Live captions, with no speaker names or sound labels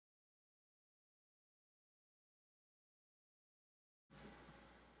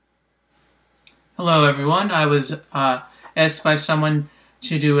Hello everyone. I was asked by someone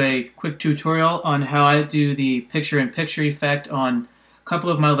to do a quick tutorial on how I do the picture-in-picture effect on a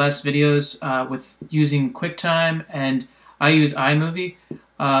couple of my last videos with using QuickTime, and I use iMovie.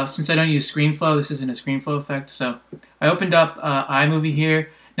 Since I don't use ScreenFlow, this isn't a ScreenFlow effect, so I opened up iMovie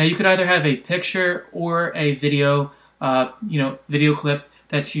here. Now you could either have a picture or a video, video clip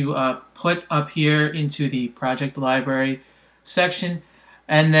that you put up here into the project library section.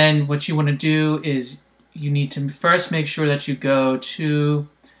 And then what you want to do is you need to first make sure that you go to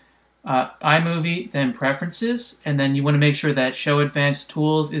iMovie, then Preferences, and then you want to make sure that Show Advanced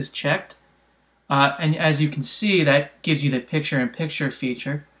Tools is checked. And as you can see, that gives you the picture-in-picture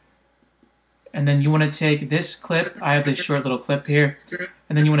feature. And then you want to take this clip. I have this short little clip here.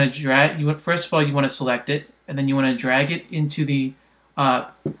 And then you want to drag. First of all, you want to select it, and then you want to drag it into the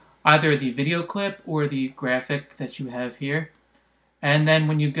either the video clip or the graphic that you have here. And then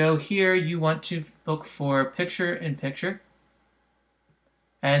when you go here, you want to look for picture-in-picture.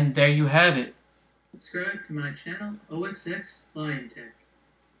 And there you have it. Subscribe to my channel, OSX Lion Tech.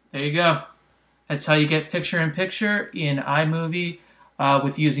 There you go. That's how you get picture-in-picture in iMovie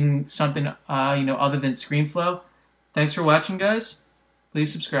with using something other than ScreenFlow. Thanks for watching, guys.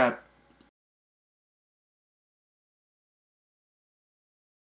 Please subscribe.